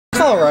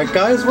Alright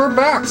guys, we're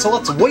back, so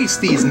let's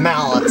waste these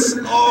mallets.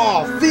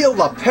 Oh, feel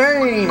the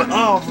pain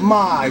of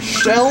my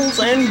shells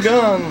and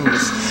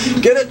guns.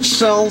 Get it,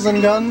 shells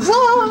and guns?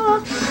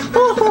 Ah.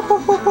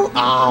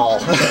 Ow.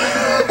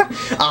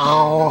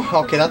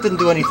 Ow. Okay, that didn't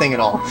do anything at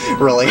all,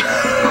 really.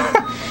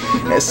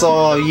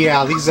 So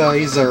yeah, these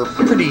are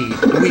pretty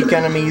weak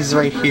enemies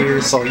right here,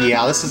 so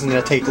yeah, this isn't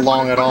going to take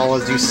long at all,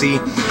 as you see.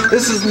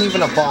 This isn't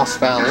even a boss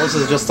battle, this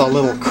is just a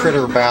little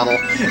critter battle.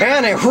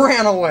 And it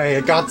ran away,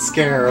 it got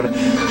scared.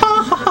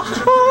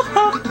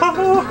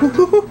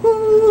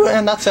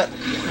 And that's it.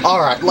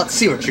 Alright, let's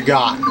see what you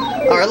got.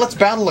 Alright, let's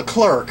battle the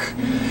Clerk.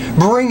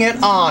 Bring it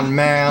on,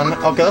 man.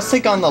 Okay, let's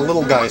take on the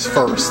little guys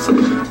first.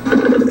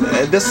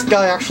 This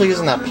guy actually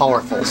isn't that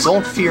powerful, so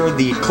don't fear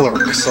the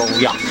Clerk, so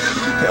yeah.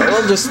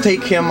 We'll just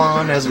take him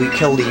on as we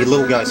kill the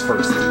little guys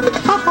first.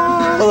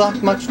 Haha,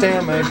 not much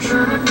damage.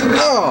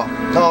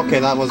 Oh, okay,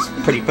 that was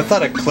pretty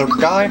pathetic, Clerk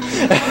guy.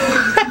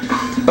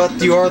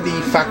 But you are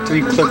the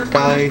factory clerk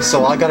guy,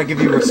 so I gotta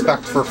give you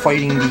respect for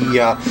fighting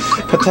the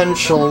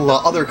potential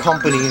other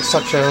companies,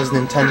 such as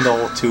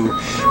Nintendo, to,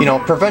 you know,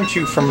 prevent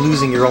you from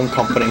losing your own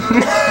company.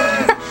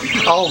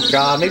 Oh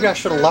god, maybe I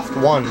should have left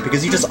one,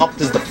 because he just upped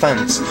his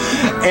defense.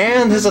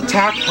 And his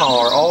attack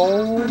power.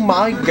 Oh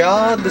my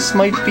god, this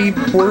might be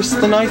worse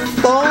than I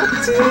thought.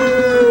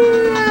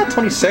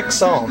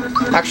 26? Oh.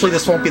 Actually,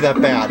 this won't be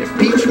that bad. If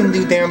Peach can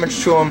do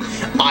damage to him,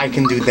 I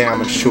can do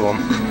damage to him.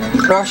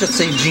 Or I should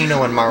say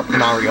Gino and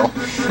Mario.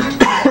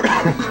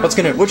 What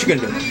you gonna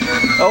do?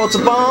 Oh, it's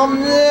a bomb?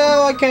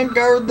 No, I can't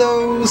guard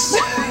those.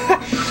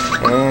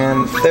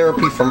 And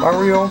therapy for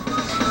Mario,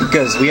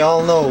 because we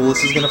all know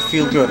this is gonna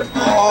feel good.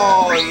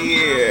 Oh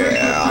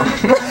yeah.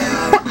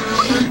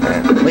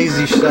 And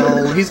Lazy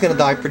Shell, he's gonna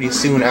die pretty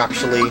soon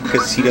actually,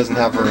 because he doesn't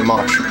have very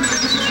much.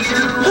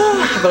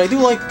 But I do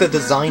like the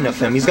design of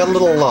him. He's got a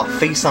little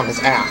face on his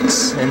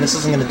axe, and this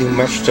isn't gonna do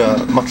much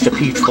to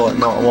Peach, but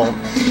no, it won't.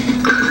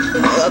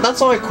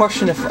 That's why I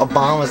question if a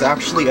bomb is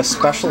actually a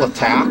special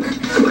attack,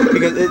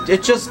 because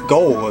it just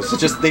goes.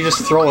 They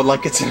just throw it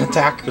like it's an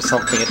attack or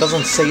something. It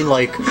doesn't say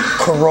like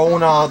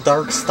Corona,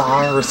 Dark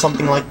Star, or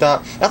something like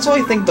that. That's why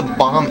I think the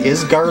bomb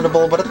is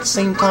guardable, but at the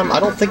same time, I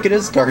don't think it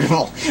is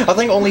guardable. I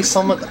think only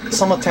some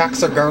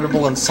attacks are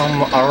guardable and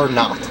some are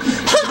not.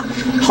 Ha!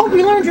 Hope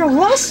you learned your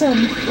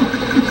lesson.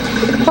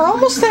 We're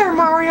almost there,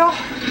 Mario.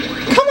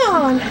 Come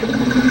on.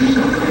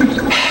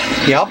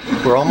 Yep,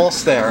 we're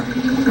almost there.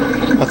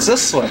 What's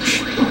this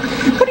switch?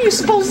 What do you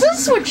suppose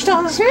this switch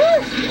does,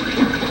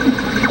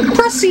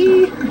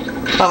 Pressy!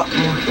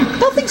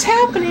 Nothing's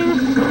happening.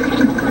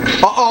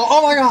 Uh-oh,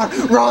 oh my god!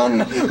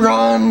 Run!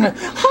 Run!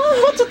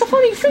 Huh? What's with the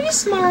funny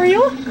face,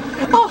 Mario?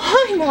 Oh,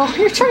 I know.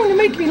 You're trying to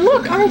make me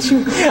look, aren't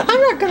you?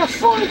 I'm not gonna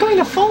fall. I'm going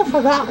to fall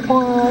for that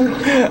one.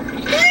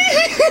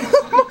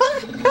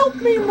 Help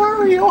me,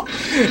 Mario!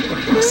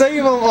 Save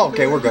him! Oh,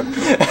 okay, we're good.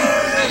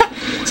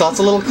 So that's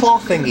a little claw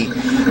thingy.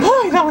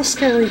 Boy, that was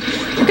scary.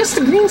 I guess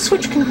the green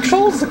switch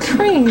controls the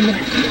crane.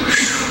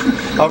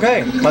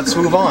 Okay, let's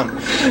move on.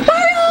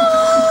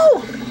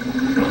 Mario!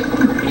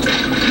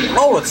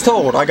 Oh, it's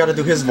Toad. I gotta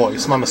do his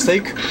voice. My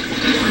mistake.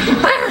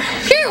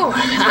 Phew!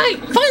 I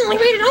finally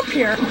made it up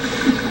here.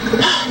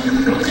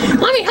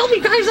 Let me help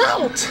you guys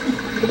out.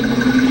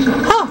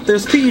 Ah,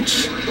 there's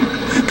Peach.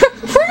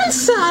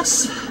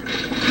 Princess!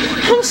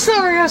 I'm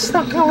sorry I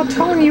stuck out with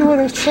telling you were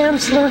the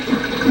Chancellor.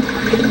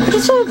 I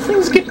just hope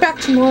things get back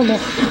to normal.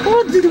 I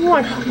wanted to do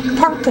my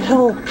part to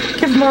help.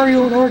 Give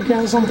Mario an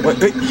orgasm. Wait,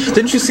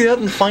 didn't you see that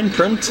in fine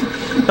print?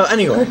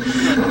 Anyway.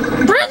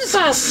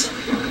 Princess!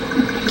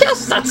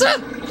 Yes, that's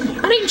it!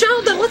 Any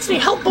job that lets me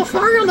help both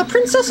Mario and the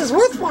Princess is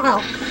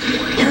worthwhile.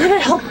 You're gonna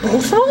help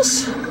both of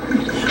us?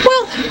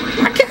 Well,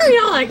 I carried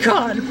all I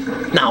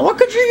could. Now what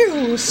could you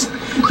use?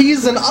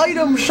 He's an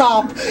item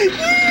shop!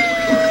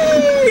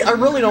 I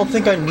really don't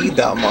think I need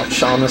that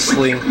much,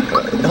 honestly.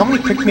 How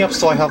many pick-me-ups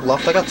do I have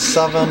left? I got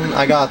 7.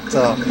 I got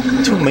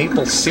 2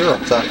 maple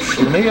syrups,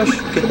 actually. Maybe I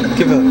should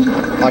give it...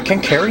 I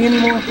can't carry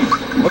anymore?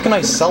 What can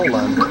I sell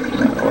then?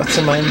 What's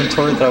in my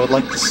inventory that I would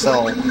like to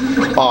sell?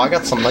 Oh, I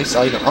got some nice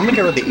items. I'm gonna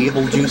get rid of the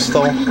able juice,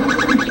 though.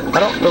 I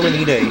don't really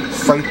need a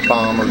fright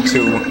bomb or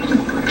 2.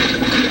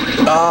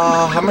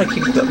 I'm gonna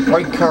keep the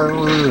bright card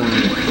and...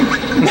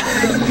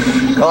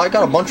 Well, I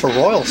got a bunch of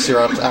royal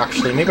syrups,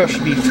 actually. Maybe I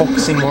should be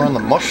focusing more on the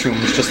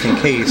mushrooms, just in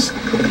case.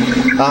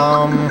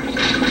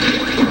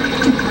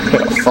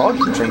 A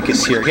froggy drink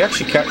is here. He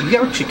actually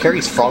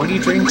carries froggy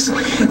drinks?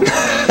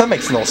 That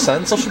makes no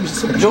sense.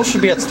 Joe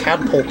should be at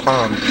Tadpole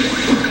Pond.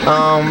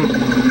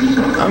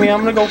 I mean, I'm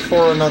gonna go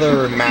for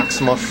another max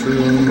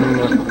mushroom.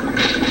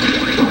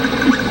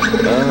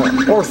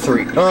 Or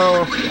 3.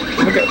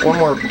 Let me get one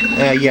more.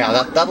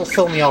 Yeah, that'll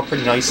fill me out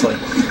pretty nicely.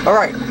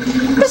 Alright.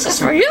 This is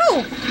for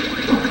you!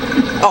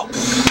 Oh,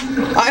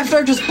 after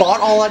I just bought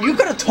all that, you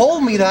could have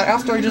told me that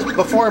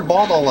before I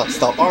bought all that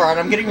stuff. Alright,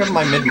 I'm getting rid of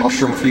my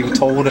mid-mushroom for you,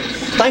 Toad.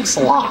 Thanks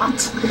a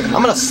lot.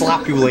 I'm gonna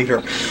slap you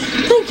later.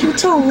 Thank you,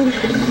 Toad.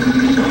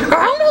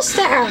 We're almost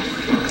there.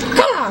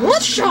 Come on,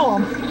 let's show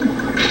them.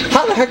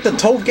 How the heck did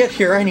Toad get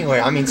here anyway?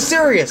 I mean,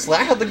 seriously,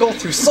 I had to go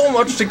through so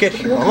much to get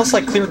here. Unless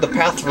I cleared the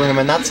path for him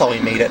and that's how he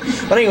made it.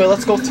 But anyway,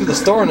 let's go through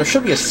this door and there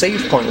should be a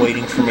save point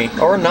waiting for me.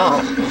 Or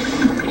not.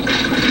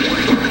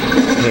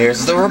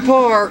 Here's the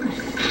report.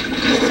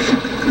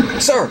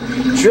 Sir,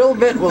 drill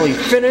bit will be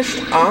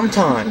finished on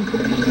time.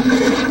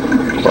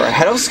 We're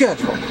ahead of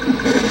schedule.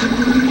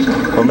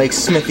 We'll make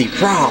Smithy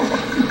proud.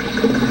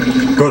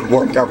 Good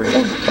work,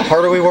 everyone. The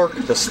harder we work,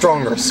 the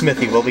stronger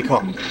Smithy will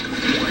become.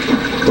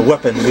 The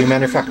weapons we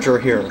manufacture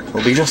here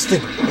will be just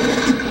in.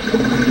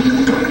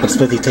 When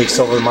Smithy takes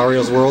over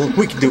Mario's world,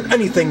 we can do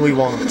anything we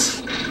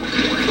want.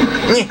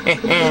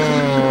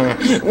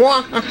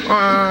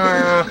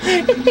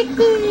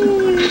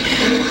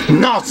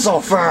 Not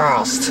so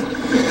fast!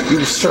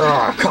 You sure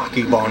are a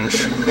cocky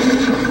bunch.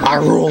 I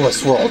rule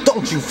this world,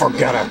 don't you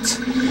forget it!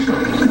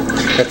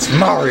 It's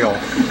Mario!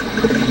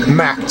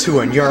 Mac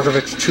 2 and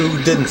Yardovich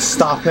 2 didn't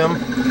stop him.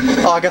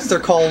 Oh, I guess they're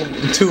called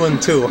 2 and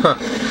 2, huh?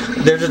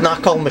 They're just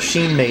not called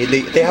Machine Made.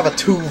 They have a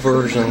 2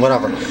 version,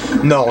 whatever.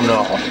 No.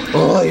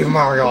 Leave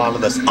Mario out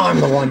of this. I'm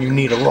the one you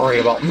need to worry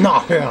about,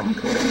 not him.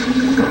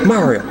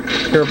 Mario,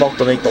 you're about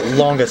to make the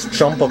longest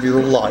jump of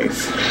your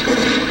life.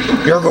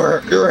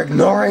 You're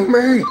ignoring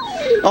me?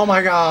 Oh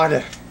my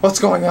god. What's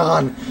going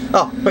on?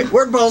 Oh, wait,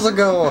 where'd Bowser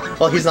go?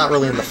 Well, he's not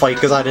really in the fight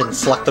because I didn't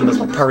select him as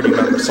my party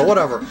member, so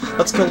whatever.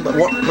 Let's kill.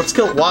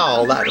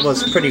 Wow, that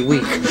was pretty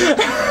weak.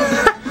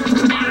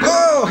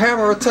 Oh,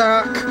 hammer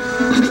attack!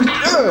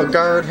 Oh,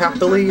 guard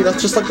happily.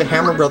 That's just like the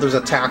Hammer Brothers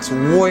attacks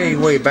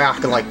way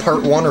back in like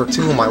part 1 or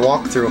 2 of my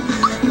walkthrough.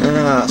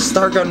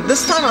 Star gun.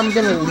 This time I'm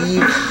gonna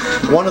leave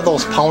one of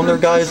those pounder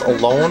guys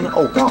alone.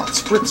 Oh god,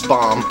 Spritz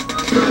Bomb.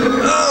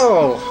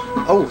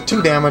 Oh,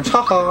 2 damage.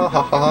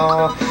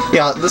 Ha.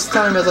 Yeah, this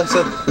time, as I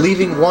said,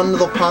 leaving one of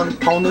the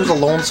pounders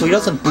alone so he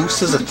doesn't boost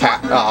his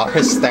attack,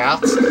 his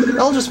stats.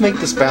 That'll just make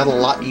this battle a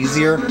lot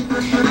easier.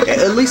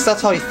 At least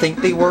that's how I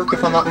think they work,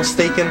 if I'm not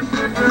mistaken.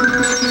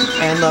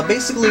 And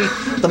basically,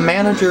 the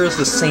manager is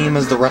the same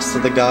as the rest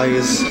of the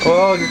guys.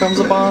 Oh, here comes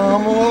a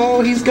bomb.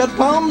 Oh, he's got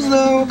bombs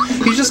though.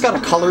 He's just got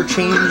a color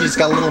change. He's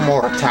got a little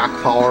more attack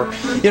power.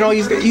 You know,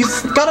 he's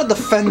got to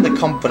defend the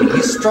company.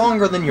 He's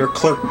stronger than your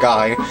clerk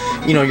guy.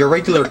 You know, your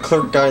regular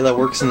clerk guy that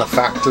works in the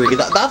factory.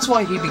 That's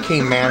why he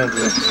became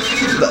manager.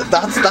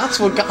 That's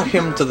what got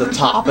him to the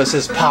top, is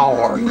his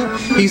power. You know,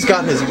 he's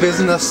got his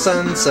business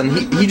sense, and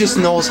he just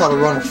knows how to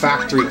run a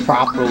factory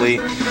properly.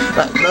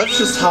 That's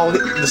just how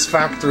this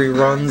factory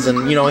runs,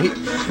 and you know,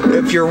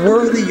 if you're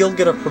worthy, you'll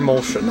get a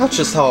promotion. That's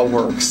just how it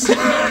works.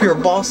 Your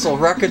boss will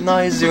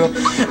recognize you,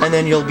 and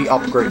then you'll be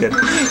upgraded.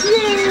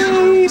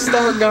 Yay!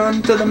 Star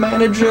gun to the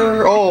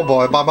manager. Oh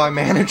boy, bye-bye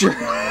manager.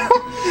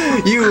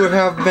 You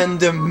have been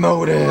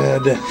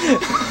demoted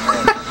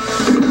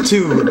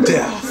to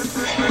death.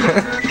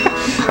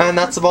 And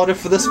that's about it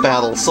for this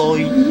battle, so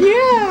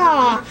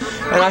yeah!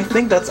 And I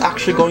think that's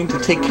actually going to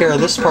take care of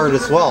this part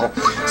as well.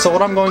 So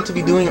what I'm going to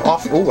be doing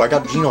off... Oh, I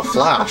got Geno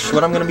Flash.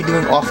 What I'm going to be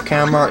doing off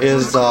camera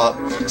is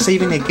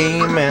saving the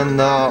game, and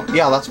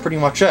yeah, that's pretty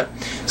much it.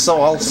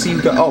 So I'll see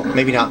you guys... Oh,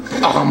 maybe not.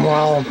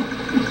 Well...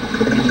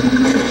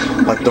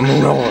 Like the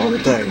moon over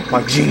the day,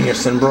 my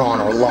genius and brawn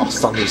are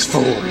lost on these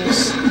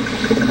fools.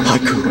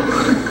 Haiku.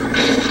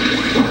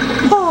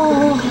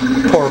 Oh,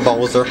 poor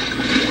Bowser.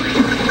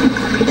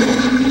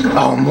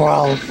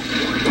 Well,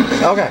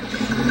 okay,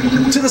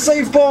 to the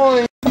save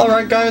point!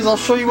 Alright guys, I'll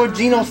show you what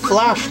Geno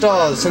Flash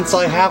does, since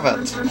I have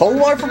it. Whole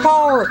life for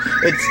power!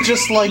 It's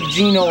just like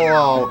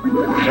Geno,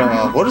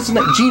 what is it?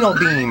 Geno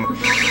Beam.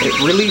 It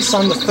release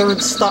on the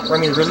 3rd star,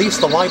 release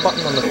the Y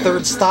button on the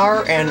 3rd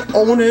star, and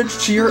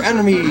ownage to your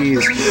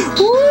enemies.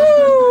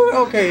 Woo!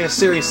 Okay,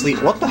 seriously,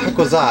 what the heck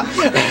was that?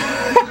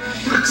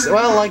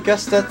 Well, I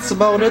guess that's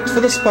about it for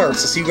this part,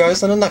 so see you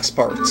guys in the next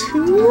part.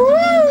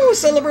 Woo!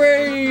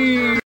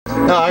 Celebrate!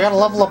 I got a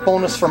level up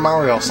bonus for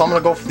Mario, so I'm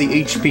gonna go for the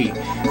HP.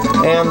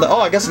 And,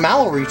 oh, I guess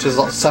Mallow reaches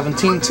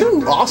 17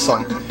 too!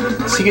 Awesome!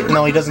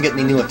 No, he doesn't get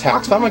any new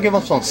attacks, but I'm gonna give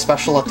him some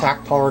special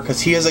attack power,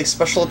 because he is a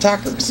special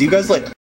attacker. See you guys later.